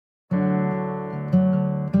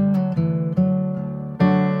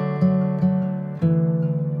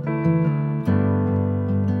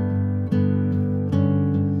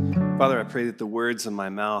Father, I pray that the words of my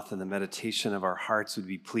mouth and the meditation of our hearts would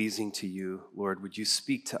be pleasing to you. Lord, would you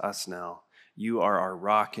speak to us now? You are our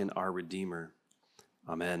rock and our redeemer.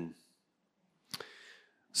 Amen.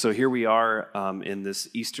 So here we are in this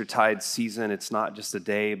Eastertide season. It's not just a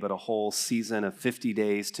day, but a whole season of 50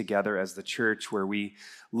 days together as the church where we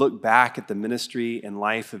look back at the ministry and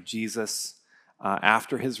life of Jesus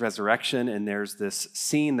after his resurrection. And there's this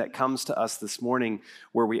scene that comes to us this morning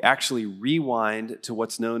where we actually rewind to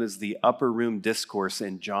what's known as the upper room discourse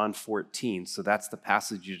in John 14. So that's the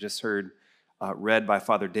passage you just heard read by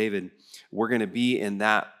Father David. We're going to be in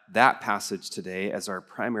that passage today as our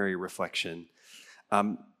primary reflection.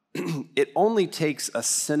 It only takes a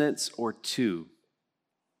sentence or two.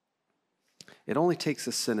 It only takes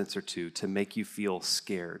a sentence or two to make you feel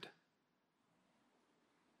scared.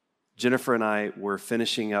 Jennifer and I were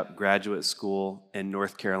finishing up graduate school in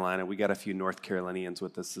North Carolina. We got a few North Carolinians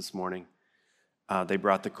with us this morning. They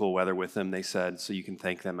brought the cool weather with them, they said, so you can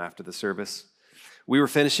thank them after the service. We were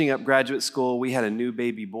finishing up graduate school. We had a new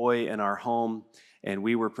baby boy in our home, and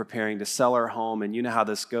we were preparing to sell our home. And you know how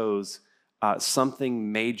this goes.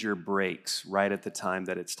 Something major breaks right at the time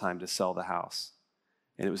that it's time to sell the house.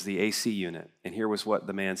 And it was the AC unit. And here was what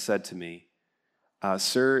the man said to me.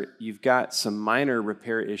 Sir, you've got some minor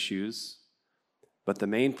repair issues, but the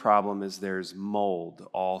main problem is there's mold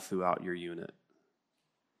all throughout your unit.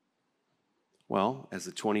 Well, as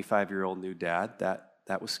a 25-year-old new dad,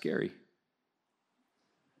 that was scary.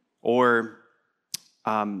 Or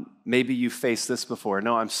maybe you faced this before.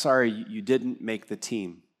 No, I'm sorry, you didn't make the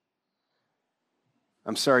team.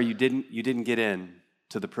 I'm sorry, you didn't get in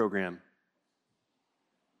to the program.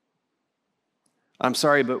 I'm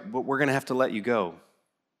sorry, but we're going to have to let you go.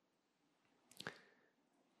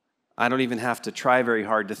 I don't even have to try very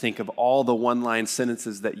hard to think of all the one-line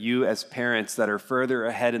sentences that you as parents that are further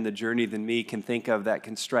ahead in the journey than me can think of that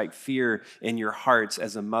can strike fear in your hearts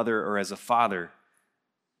as a mother or as a father.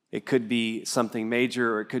 It could be something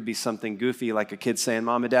major or it could be something goofy like a kid saying,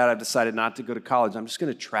 Mom and Dad, I've decided not to go to college. I'm just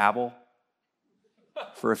going to travel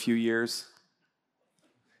for a few years.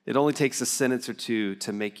 It only takes a sentence or two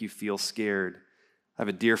to make you feel scared. I have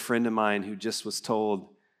a dear friend of mine who just was told,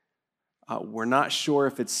 we're not sure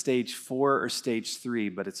if it's stage 4 or stage 3,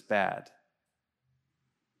 but it's bad.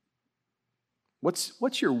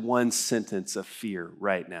 What's your one sentence of fear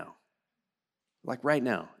right now? Like right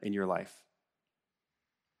now in your life?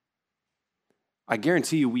 I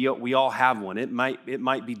guarantee you we all have one. It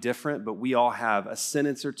might be different, but we all have a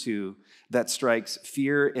sentence or two that strikes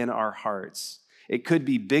fear in our hearts. It could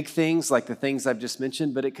be big things like the things I've just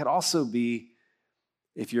mentioned, but it could also be,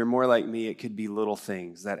 if you're more like me, it could be little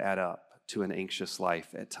things that add up to an anxious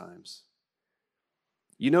life at times.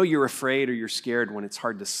 You know you're afraid or you're scared when it's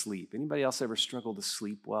hard to sleep. Anybody else ever struggle to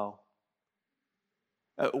sleep well?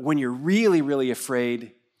 When you're really, really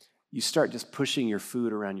afraid, you start just pushing your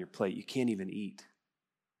food around your plate. You can't even eat.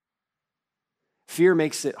 Fear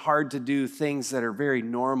makes it hard to do things that are very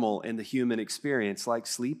normal in the human experience, like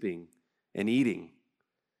sleeping and eating.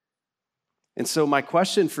 And so my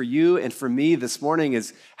question for you and for me this morning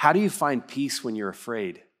is, how do you find peace when you're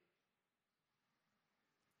afraid?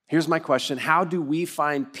 Here's my question. How do we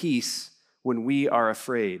find peace when we are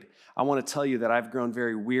afraid? I want to tell you that I've grown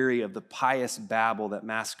very weary of the pious babble that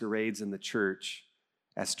masquerades in the church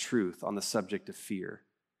as truth on the subject of fear.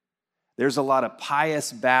 There's a lot of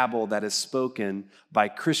pious babble that is spoken by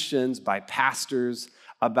Christians, by pastors,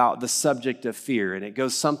 about the subject of fear. And it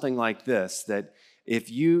goes something like this, that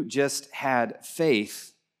if you just had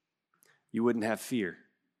faith, you wouldn't have fear.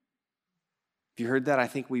 Have you heard that? I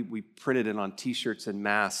think we printed it on t-shirts en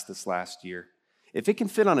masse this last year. If it can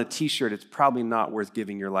fit on a t-shirt, it's probably not worth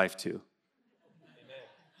giving your life to. Amen.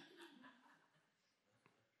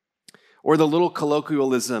 Or the little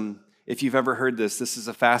colloquialism, if you've ever heard this is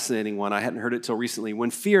a fascinating one. I hadn't heard it till recently.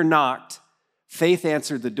 When fear knocked, faith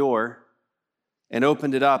answered the door and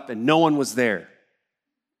opened it up, and no one was there.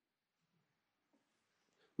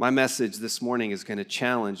 My message this morning is going to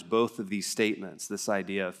challenge both of these statements, this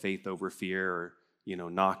idea of faith over fear or,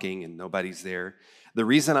 knocking and nobody's there. The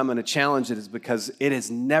reason I'm going to challenge it is because it has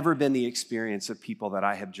never been the experience of people that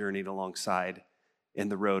I have journeyed alongside in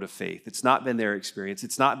the road of faith. It's not been their experience.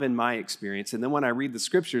 It's not been my experience. And then when I read the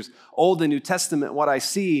scriptures, Old and New Testament, what I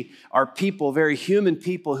see are people, very human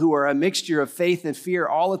people, who are a mixture of faith and fear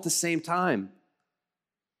all at the same time.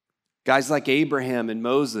 Guys like Abraham and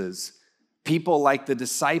Moses, people like the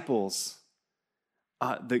disciples,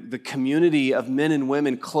 the community of men and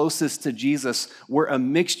women closest to Jesus were a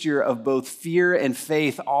mixture of both fear and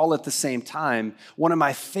faith all at the same time. One of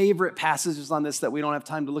my favorite passages on this that we don't have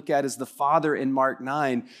time to look at is the Father in Mark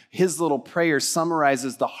 9. His little prayer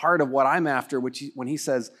summarizes the heart of what I'm after, when he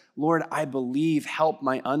says, Lord, I believe, help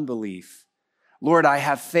my unbelief. Lord, I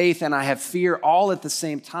have faith and I have fear all at the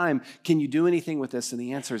same time. Can you do anything with this? And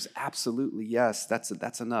the answer is absolutely yes.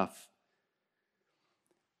 That's enough.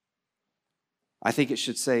 I think it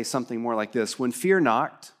should say something more like this. When fear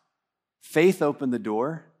knocked, faith opened the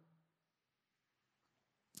door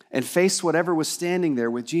and faced whatever was standing there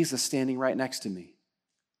with Jesus standing right next to me.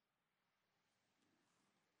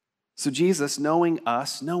 So Jesus, knowing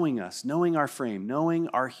us, knowing our frame, knowing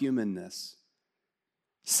our humanness,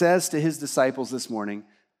 says to his disciples this morning,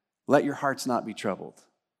 let your hearts not be troubled.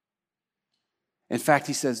 In fact,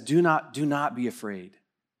 he says, do not be afraid.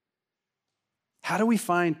 How do we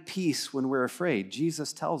find peace when we're afraid?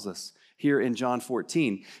 Jesus tells us here in John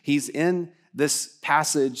 14. He's in this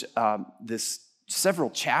passage, this several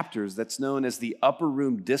chapters that's known as the Upper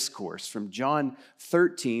Room Discourse from John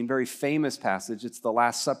 13, very famous passage. It's the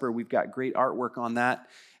Last Supper. We've got great artwork on that.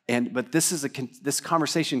 But this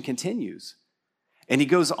conversation continues. And he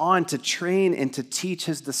goes on to train and to teach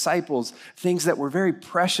his disciples things that were very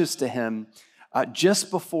precious to him just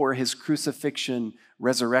before his crucifixion,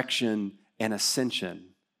 resurrection, and ascension.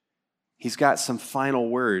 He's got some final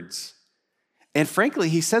words. And frankly,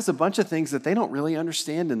 he says a bunch of things that they don't really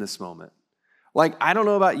understand in this moment. Like, I don't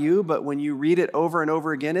know about you, but when you read it over and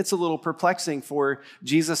over again, it's a little perplexing for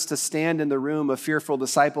Jesus to stand in the room of fearful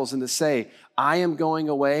disciples and to say, I am going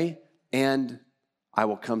away and I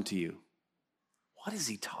will come to you. What is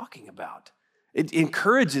he talking about? It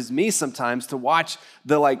encourages me sometimes to watch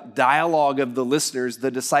the dialogue of the listeners, the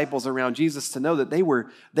disciples around Jesus, to know that they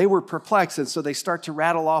were perplexed, and so they start to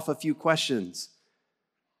rattle off a few questions.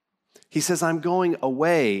 He says, I'm going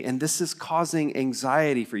away, and this is causing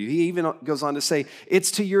anxiety for you. He even goes on to say,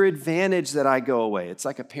 it's to your advantage that I go away. It's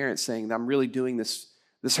like a parent saying, I'm really doing this.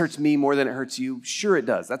 This hurts me more than it hurts you. Sure it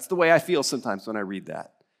does. That's the way I feel sometimes when I read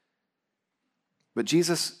that. But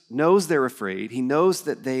Jesus knows they're afraid. He knows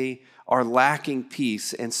that they are lacking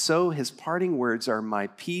peace. And so his parting words are, my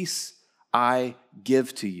peace I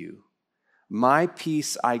give to you. My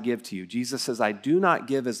peace I give to you. Jesus says, I do not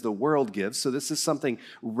give as the world gives. So this is something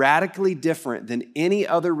radically different than any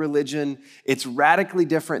other religion. It's radically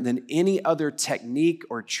different than any other technique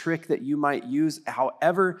or trick that you might use,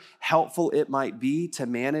 however helpful it might be to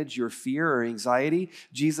manage your fear or anxiety.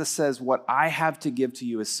 Jesus says, what I have to give to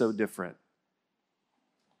you is so different.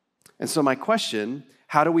 And so my question,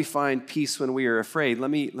 how do we find peace when we are afraid? Let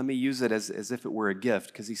me use it as if it were a gift,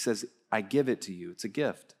 because he says, I give it to you. It's a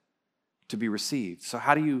gift to be received. So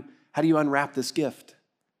how do you unwrap this gift?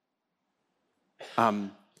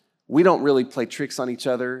 We don't really play tricks on each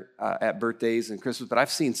other at birthdays and Christmas, but I've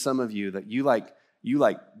seen some of you that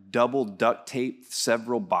you double duct tape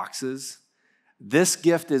several boxes. This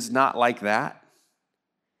gift is not like that.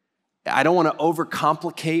 I don't want to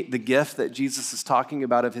overcomplicate the gift that Jesus is talking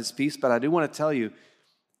about of his peace, but I do want to tell you,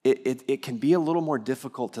 it can be a little more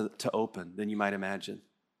difficult to open than you might imagine.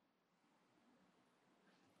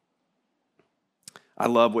 I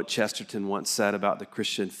love what Chesterton once said about the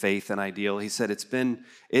Christian faith and ideal. He said,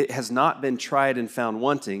 it has not been tried and found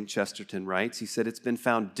wanting, Chesterton writes. He said, it's been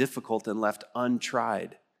found difficult and left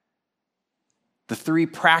untried. The three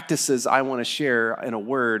practices I want to share in a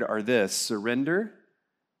word are this: surrender,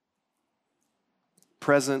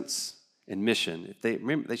 presence, and mission.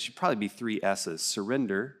 Remember, they should probably be three S's: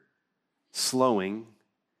 surrender, slowing,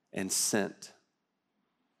 and sent.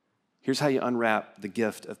 Here's how you unwrap the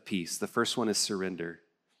gift of peace. The first one is surrender.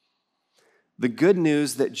 The good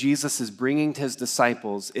news that Jesus is bringing to his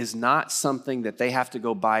disciples is not something that they have to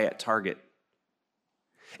go buy at Target.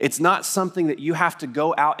 It's not something that you have to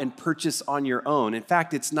go out and purchase on your own. In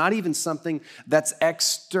fact, it's not even something that's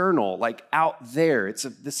external, like out there.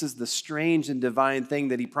 This is the strange and divine thing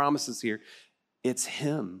that he promises here. It's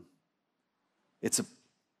him. It's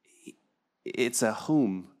a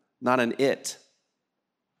whom, not an it.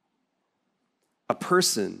 A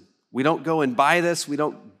person. We don't go and buy this. We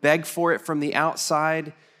don't beg for it from the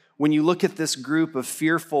outside. When you look at this group of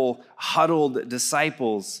fearful, huddled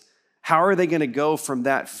disciples, how are they going to go from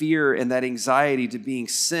that fear and that anxiety to being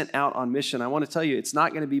sent out on mission? I want to tell you, it's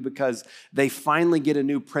not going to be because they finally get a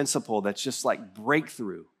new principle that's just like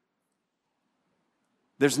breakthrough.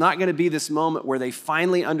 There's not going to be this moment where they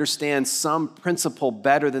finally understand some principle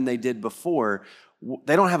better than they did before.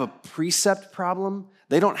 They don't have a precept problem.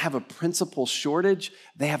 They don't have a principle shortage.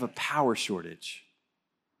 They have a power shortage.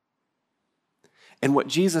 And what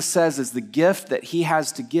Jesus says is the gift that he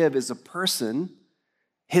has to give is a person,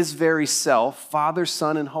 his very self, Father,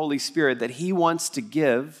 Son, and Holy Spirit, that he wants to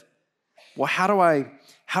give. Well, how do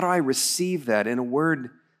I receive that? In a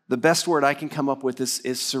word, the best word I can come up with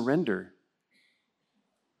is surrender.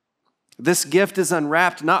 This gift is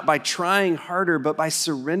unwrapped not by trying harder, but by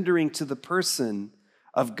surrendering to the person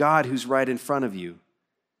of God who's right in front of you.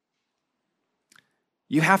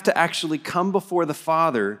 You have to actually come before the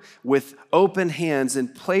Father with open hands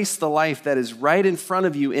and place the life that is right in front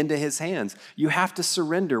of you into his hands. You have to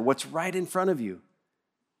surrender what's right in front of you.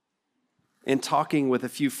 In talking with a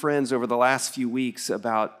few friends over the last few weeks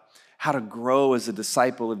about how to grow as a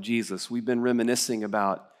disciple of Jesus, we've been reminiscing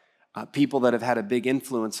about people that have had a big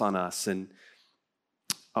influence on us. And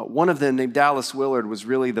one of them, named Dallas Willard, was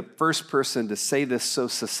really the first person to say this so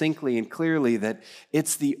succinctly and clearly, that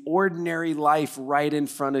it's the ordinary life right in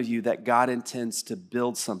front of you that God intends to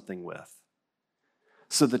build something with.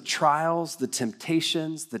 So the trials, the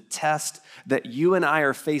temptations, the test that you and I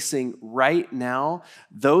are facing right now,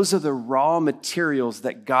 those are the raw materials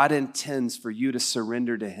that God intends for you to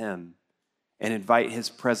surrender to him and invite his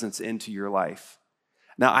presence into your life.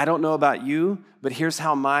 Now, I don't know about you, but here's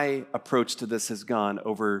how my approach to this has gone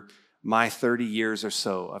over my 30 years or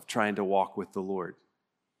so of trying to walk with the Lord.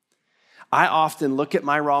 I often look at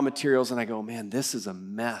my raw materials and I go, man, this is a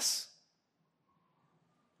mess.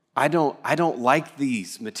 I don't like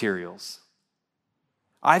these materials.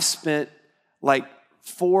 I've spent like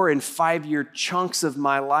 4 and 5 year chunks of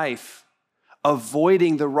my life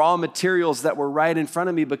avoiding the raw materials that were right in front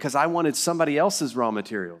of me because I wanted somebody else's raw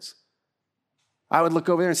materials. I would look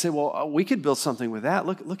over there and say, well, we could build something with that.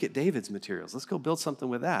 Look at David's materials. Let's go build something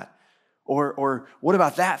with that. Or what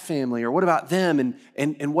about that family? Or what about them?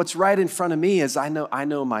 And what's right in front of me is I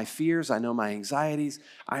know my fears, I know my anxieties,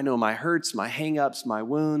 I know my hurts, my hang-ups, my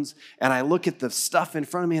wounds. And I look at the stuff in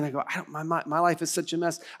front of me and I go, my life is such a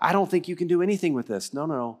mess. I don't think you can do anything with this.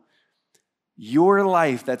 No. Your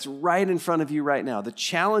life that's right in front of you right now, the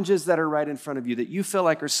challenges that are right in front of you that you feel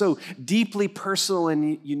like are so deeply personal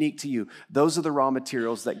and unique to you, those are the raw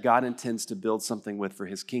materials that God intends to build something with for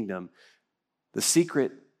his kingdom. The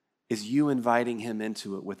secret is you inviting him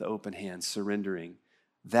into it with open hands, surrendering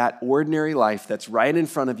that ordinary life that's right in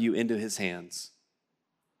front of you into his hands.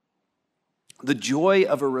 The joy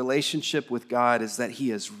of a relationship with God is that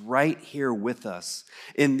he is right here with us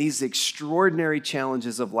in these extraordinary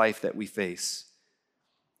challenges of life that we face.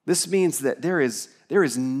 This means that there is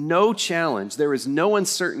no challenge, there is no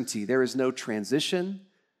uncertainty, there is no transition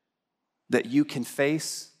that you can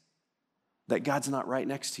face that God's not right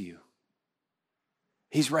next to you.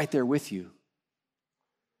 He's right there with you.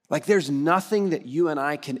 Like there's nothing that you and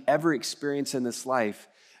I can ever experience in this life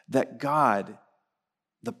that God,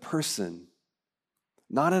 the person,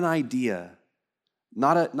 not an idea,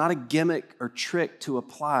 not a gimmick or trick to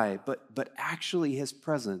apply, but actually his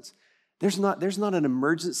presence. There's not an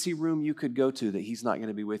emergency room you could go to that he's not going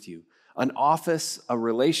to be with you. An office, a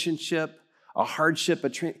relationship, a hardship,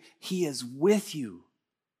 he is with you.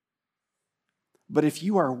 But if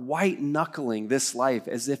you are white-knuckling this life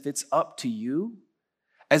as if it's up to you,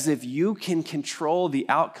 as if you can control the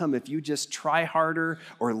outcome if you just try harder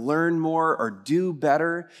or learn more or do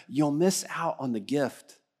better, you'll miss out on the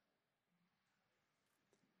gift.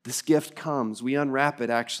 This gift comes. We unwrap it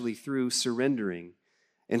actually through surrendering.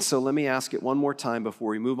 And so let me ask it one more time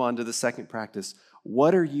before we move on to the second practice.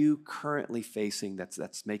 What are you currently facing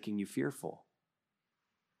that's making you fearful?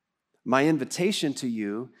 My invitation to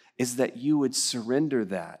you is that you would surrender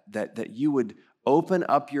that you would open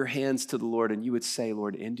up your hands to the Lord and you would say,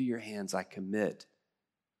 Lord, into your hands I commit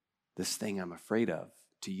this thing I'm afraid of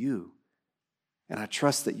to you. And I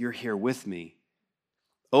trust that you're here with me.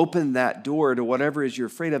 Open that door to whatever it is you're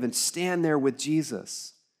afraid of and stand there with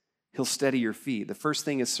Jesus. He'll steady your feet. The first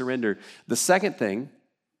thing is surrender. The second thing,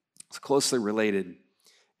 it's closely related,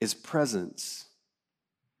 is presence.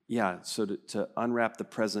 Yeah, so to unwrap the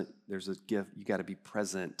present, there's a gift. You got to be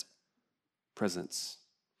present. Presence.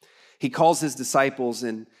 He calls his disciples,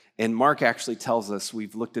 and Mark actually tells us,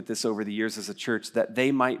 we've looked at this over the years as a church, that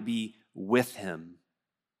they might be with him.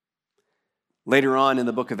 Later on in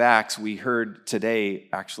the book of Acts, we heard today,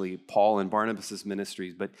 actually, Paul and Barnabas'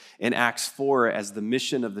 ministries, but in Acts 4, as the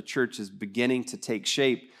mission of the church is beginning to take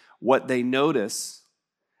shape, what they notice,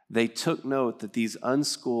 they took note that these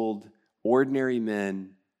unschooled, ordinary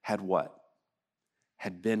men had what?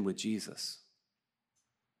 Had been with Jesus.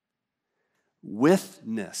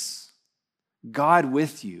 Witness. God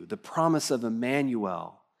with you, the promise of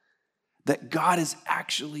Emmanuel, that God is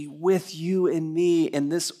actually with you and me in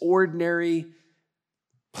this ordinary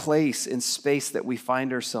place and space that we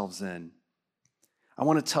find ourselves in. I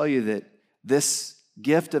want to tell you that this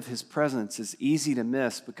gift of his presence is easy to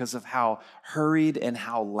miss because of how hurried and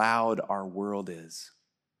how loud our world is.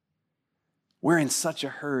 We're in such a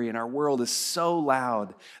hurry, and our world is so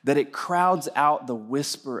loud that it crowds out the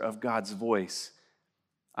whisper of God's voice.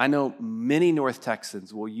 I know many North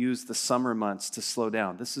Texans will use the summer months to slow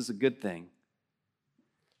down. This is a good thing.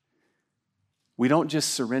 We don't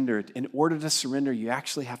just surrender. In order to surrender, you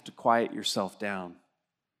actually have to quiet yourself down.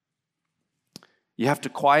 You have to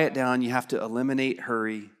quiet down. You have to eliminate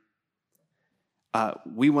hurry.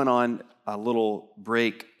 We went on a little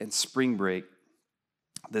break in spring break.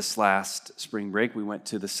 This last spring break, we went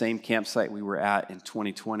to the same campsite we were at in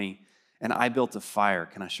 2020, and I built a fire.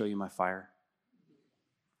 Can I show you my fire?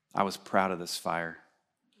 I was proud of this fire.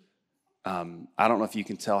 I don't know if you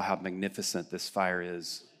can tell how magnificent this fire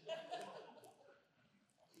is.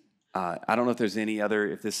 I don't know if there's any other,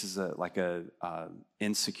 if this is like a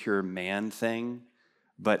insecure man thing,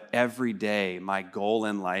 but every day my goal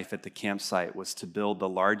in life at the campsite was to build the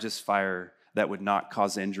largest fire that would not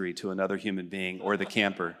cause injury to another human being or the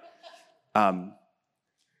camper. One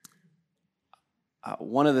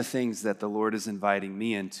of the things that the Lord is inviting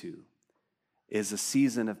me into is a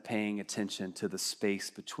season of paying attention to the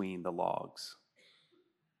space between the logs,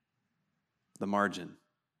 the margin.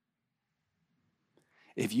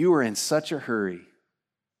 If you are in such a hurry,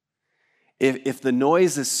 if the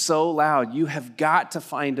noise is so loud, you have got to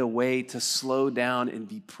find a way to slow down and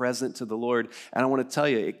be present to the Lord. And I want to tell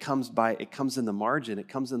you, it comes in the margin, it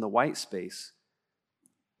comes in the white space.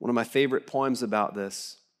 One of my favorite poems about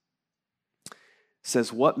this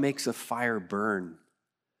says, "What makes a fire burn?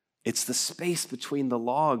 It's the space between the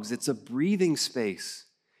logs. It's a breathing space.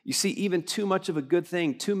 You see, even too much of a good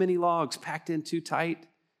thing, too many logs packed in too tight,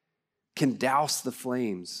 can douse the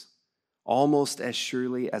flames almost as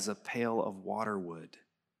surely as a pail of water would."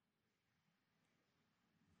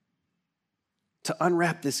 To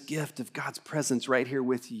unwrap this gift of God's presence right here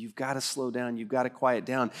with you, you've got to slow down, you've got to quiet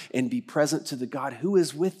down and be present to the God who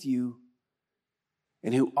is with you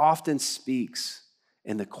and who often speaks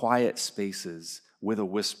in the quiet spaces with a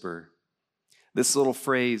whisper. This little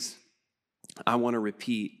phrase I want to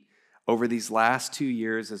repeat over these last 2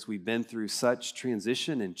 years as we've been through such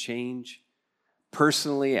transition and change,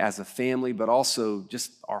 personally, as a family, but also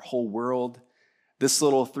just our whole world. This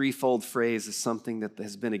little threefold phrase is something that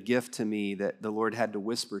has been a gift to me that the Lord had to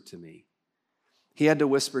whisper to me. He had to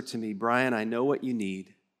whisper to me, "Brian, I know what you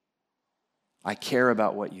need. I care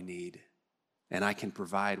about what you need, and I can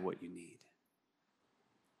provide what you need."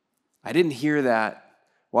 I didn't hear that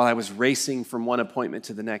while I was racing from one appointment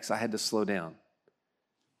to the next. I had to slow down.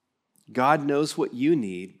 God knows what you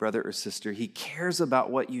need, brother or sister. He cares about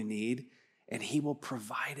what you need, and he will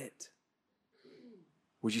provide it.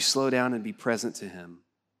 Would you slow down and be present to him?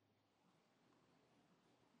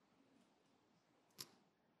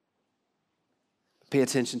 Pay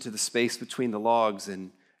attention to the space between the logs,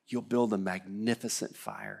 and you'll build a magnificent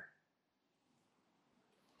fire.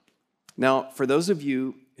 Now, for those of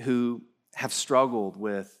you who have struggled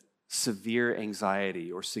with severe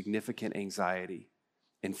anxiety or significant anxiety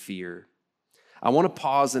and fear, I want to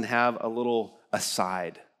pause and have a little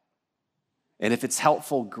aside. And if it's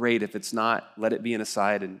helpful, great. If it's not, let it be an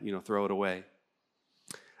aside and throw it away.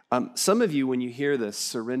 Some of you, when you hear this,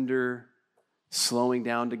 surrender, slowing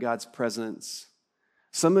down to God's presence,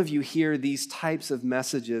 some of you hear these types of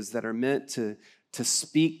messages that are meant to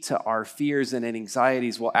speak to our fears and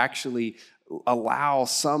anxieties will actually allow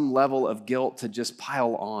some level of guilt to just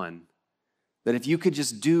pile on. That if you could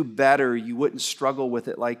just do better, you wouldn't struggle with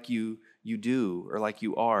it like you do or like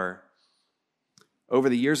you are. Over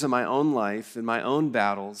the years of my own life and my own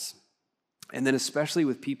battles, and then especially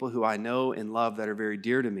with people who I know and love that are very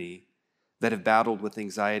dear to me that have battled with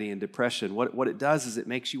anxiety and depression, what it does is it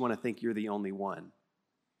makes you want to think you're the only one.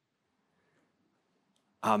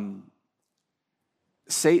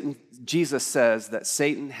 Jesus says that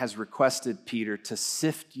Satan has requested Peter to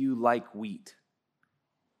sift you like wheat.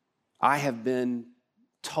 I have been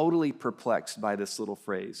totally perplexed by this little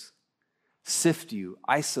phrase. Sift you,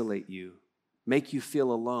 isolate you, make you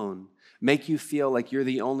feel alone, make you feel like you're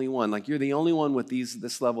the only one, with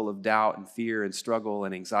this level of doubt and fear and struggle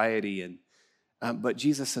and anxiety. But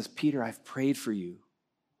Jesus says, Peter, I've prayed for you.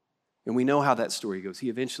 And we know how that story goes. He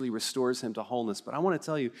eventually restores him to wholeness. But I want to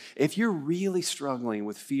tell you, if you're really struggling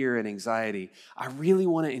with fear and anxiety, I really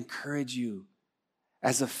want to encourage you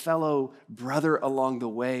as a fellow brother along the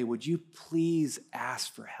way, would you please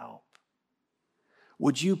ask for help?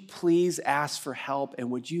 Would you please ask for help? And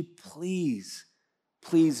would you please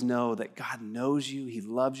know that God knows you, he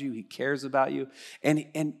loves you, he cares about you?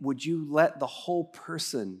 And would you let the whole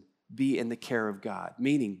person be in the care of God,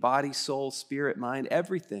 meaning body, soul, spirit, mind,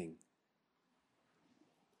 everything.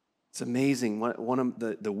 It's amazing. One of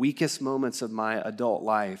the weakest moments of my adult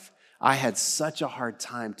life, I had such a hard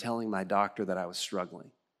time telling my doctor that I was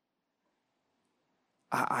struggling.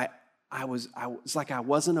 I was like I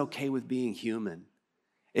wasn't okay with being human.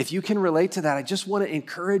 If you can relate to that, I just want to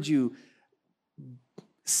encourage you,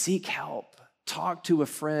 seek help. Talk to a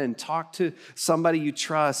friend. Talk to somebody you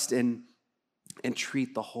trust and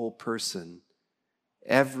treat the whole person,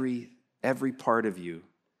 every part of you.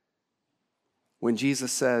 When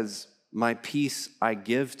Jesus says, "My peace I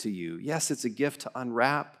give to you," yes, it's a gift to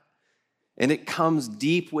unwrap, and it comes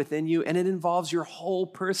deep within you, and it involves your whole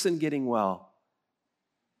person getting well.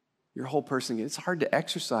 Your whole person. It's hard to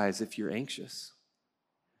exercise if you're anxious.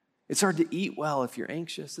 It's hard to eat well if you're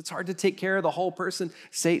anxious. It's hard to take care of the whole person.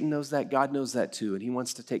 Satan knows that. God knows that too, and he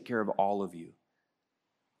wants to take care of all of you.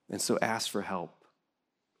 And so ask for help.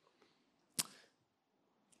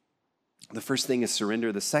 The first thing is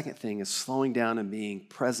surrender. The second thing is slowing down and being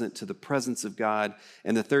present to the presence of God.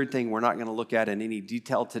 And the third thing we're not going to look at in any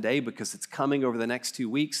detail today because it's coming over the next 2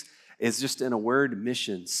 weeks is just in a word,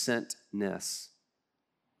 mission, sentness.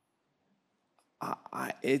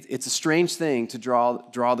 It's a strange thing to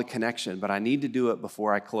draw the connection, but I need to do it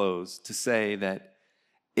before I close to say that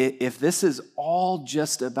if this is all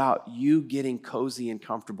just about you getting cozy and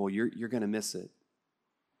comfortable, you're going to miss it.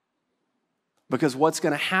 Because what's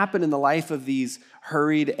going to happen in the life of these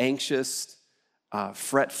hurried, anxious,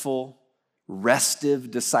 fretful, restive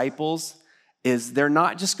disciples is they're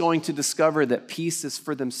not just going to discover that peace is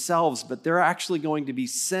for themselves, but they're actually going to be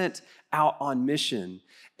sent out on mission.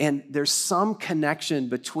 And there's some connection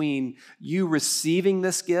between you receiving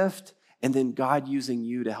this gift and then God using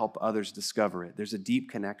you to help others discover it. There's a deep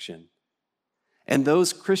connection. And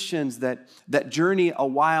those Christians that journey a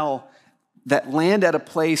while, that land at a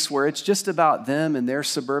place where it's just about them and their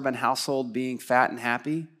suburban household being fat and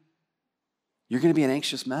happy, you're going to be an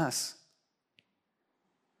anxious mess.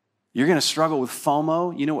 You're going to struggle with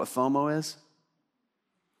FOMO. You know what FOMO is?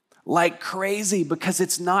 Like crazy, because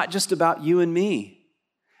it's not just about you and me.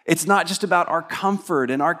 It's not just about our comfort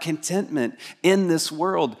and our contentment in this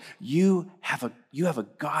world. You have a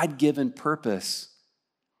God-given purpose.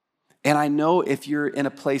 And I know if you're in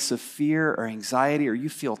a place of fear or anxiety or you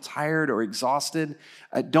feel tired or exhausted,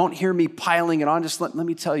 don't hear me piling it on. Just let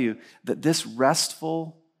me tell you that this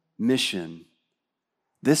restful mission,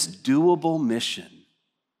 this doable mission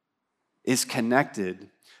is connected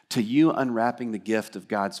to you unwrapping the gift of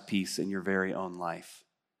God's peace in your very own life.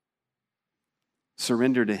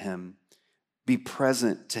 Surrender to him. Be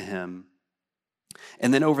present to him.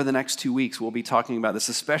 And then over the next 2 weeks, we'll be talking about this,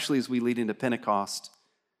 especially as we lead into Pentecost.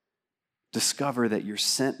 Discover that you're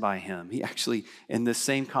sent by him. He actually, in this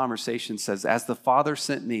same conversation, says, as the Father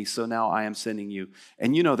sent me, so now I am sending you.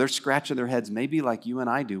 And you know, they're scratching their heads, maybe like you and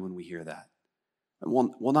I do when we hear that.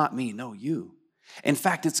 Well, not me, no, you. In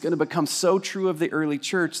fact, it's going to become so true of the early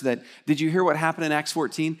church that, did you hear what happened in Acts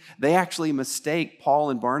 14? They actually mistake Paul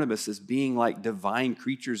and Barnabas as being like divine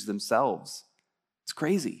creatures themselves. It's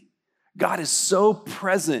crazy. God is so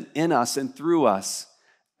present in us and through us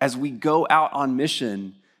as we go out on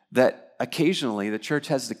mission that occasionally the church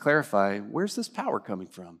has to clarify, where's this power coming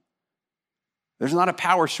from? There's not a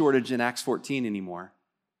power shortage in Acts 14 anymore.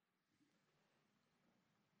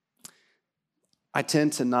 I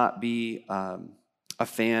tend to not be a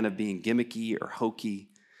fan of being gimmicky or hokey,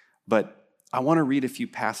 but I want to read a few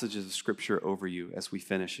passages of Scripture over you as we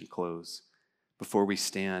finish and close before we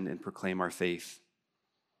stand and proclaim our faith.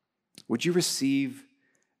 Would you receive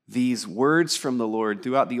these words from the Lord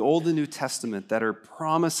throughout the Old and New Testament that are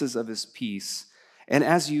promises of his peace? And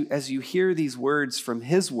as you hear these words from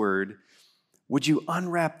his word, would you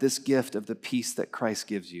unwrap this gift of the peace that Christ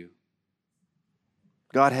gives you?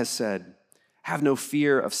 God has said, have no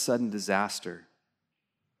fear of sudden disaster.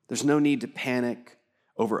 There's no need to panic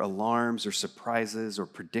over alarms or surprises or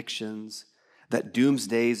predictions, that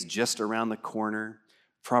doomsday's just around the corner.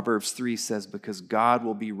 Proverbs 3 says, because God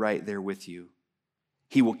will be right there with you.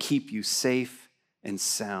 He will keep you safe and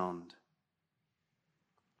sound.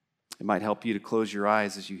 It might help you to close your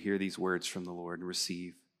eyes as you hear these words from the Lord and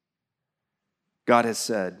receive. God has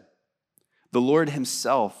said, the Lord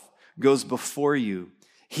himself goes before you.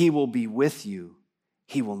 He will be with you.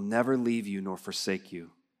 He will never leave you nor forsake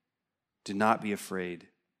you. Do not be afraid.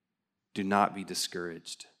 Do not be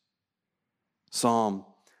discouraged. Psalm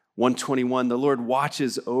 121, the Lord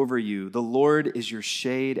watches over you. The Lord is your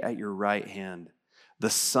shade at your right hand. The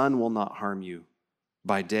sun will not harm you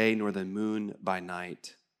by day nor the moon by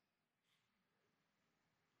night.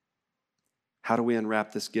 How do we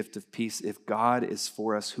unwrap this gift of peace? If God is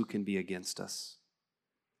for us, who can be against us?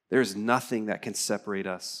 There is nothing that can separate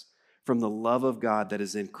us from the love of God that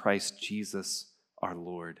is in Christ Jesus our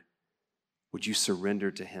Lord. Would you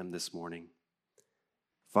surrender to him this morning?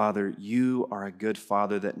 Father, you are a good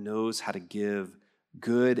Father that knows how to give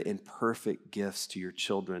good and perfect gifts to your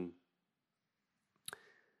children.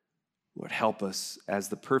 Lord, help us as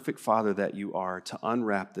the perfect Father that you are to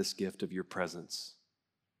unwrap this gift of your presence.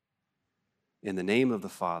 In the name of the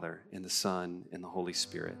Father, and the Son, and the Holy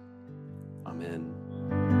Spirit.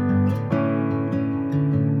 Amen.